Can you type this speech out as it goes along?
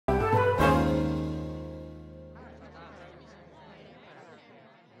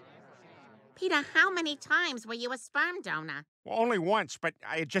Peter, how many times were you a sperm donor? Well, only once, but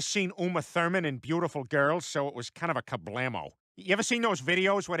I had just seen Uma Thurman in Beautiful Girls, so it was kind of a kablamo. You ever seen those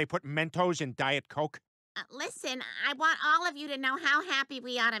videos where they put Mentos in Diet Coke? Listen, I want all of you to know how happy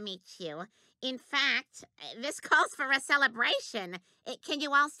we are to meet you. In fact, this calls for a celebration. Can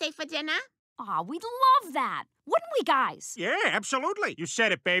you all stay for dinner? Aw, we'd love that. Wouldn't we, guys? Yeah, absolutely. You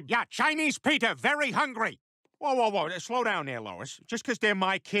said it, babe. Yeah, Chinese Peter, very hungry. Whoa, whoa, whoa. Slow down there, Lois. Just because they're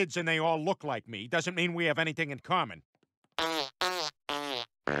my kids and they all look like me doesn't mean we have anything in common. Daddy!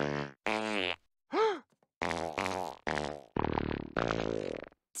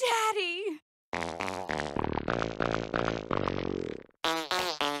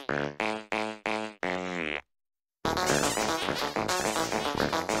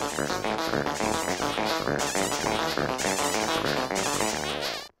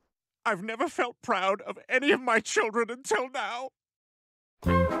 I've never felt proud of any of my children until now.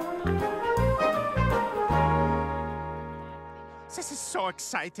 This is so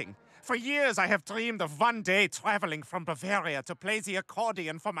exciting. For years, I have dreamed of one day traveling from Bavaria to play the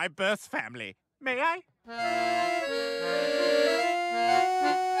accordion for my birth family. May I?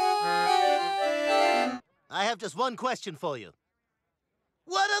 I have just one question for you.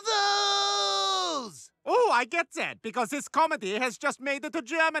 What are those? Oh, I get that, because this comedy has just made it to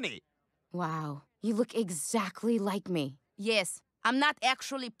Germany. Wow, you look exactly like me. Yes, I'm not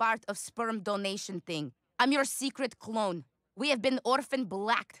actually part of sperm donation thing. I'm your secret clone. We have been orphan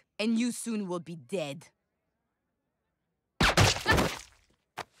blacked, and you soon will be dead.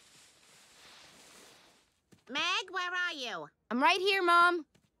 Meg, where are you? I'm right here, Mom.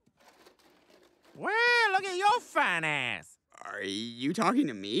 Well, look at your fine ass. Are you talking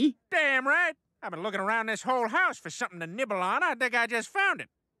to me? Damn right. I've been looking around this whole house for something to nibble on. I think I just found it.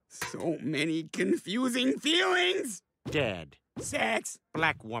 So many confusing feelings. Dead. Sex.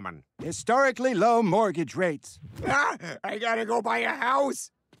 Black woman. Historically low mortgage rates. Ah, I gotta go buy a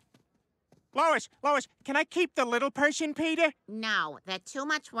house. Lois, can I keep the little person, Peter? No, they're too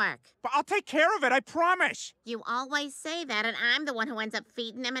much work. But I'll take care of it, I promise. You always say that, and I'm the one who ends up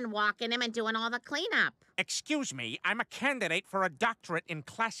feeding him and walking him and doing all the cleanup. Excuse me, I'm a candidate for a doctorate in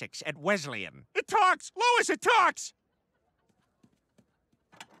classics at Wesleyan. It talks! Lois, it talks!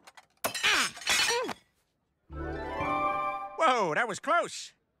 Whoa, that was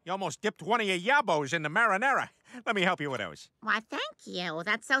close. You almost dipped one of your yabos in the marinara. Let me help you with those. Why, thank you.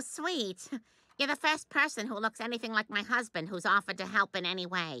 That's so sweet. You're the first person who looks anything like my husband who's offered to help in any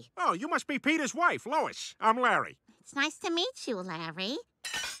way. Oh, you must be Peter's wife, Lois. I'm Larry. It's nice to meet you, Larry.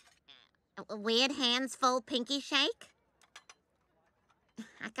 Weird hands full pinky shake?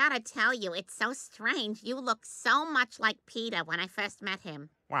 I gotta tell you, it's so strange. You look so much like Peter when I first met him.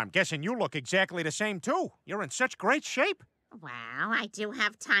 Well, I'm guessing you look exactly the same, too. You're in such great shape. Well, I do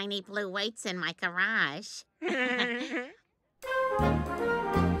have tiny blue weights in my garage.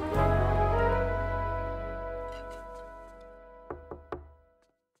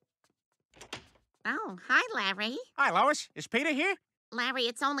 Oh, hi, Larry. Hi, Lois. Is Peter here? Larry,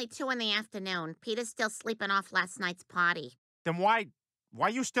 it's only 2 in the afternoon. Peter's still sleeping off last night's party. Then why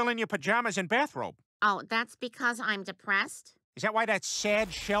you still in your pajamas and bathrobe? Oh, that's because I'm depressed? Is that why that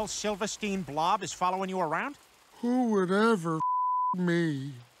sad Shel Silverstein blob is following you around? Who would ever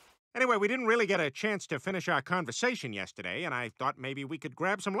me? Anyway, we didn't really get a chance to finish our conversation yesterday, and I thought maybe we could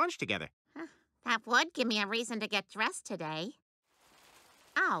grab some lunch together. That would give me a reason to get dressed today.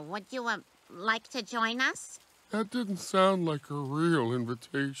 Oh, would you, like to join us? That didn't sound like a real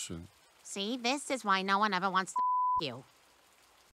invitation. See, this is why no one ever wants to you.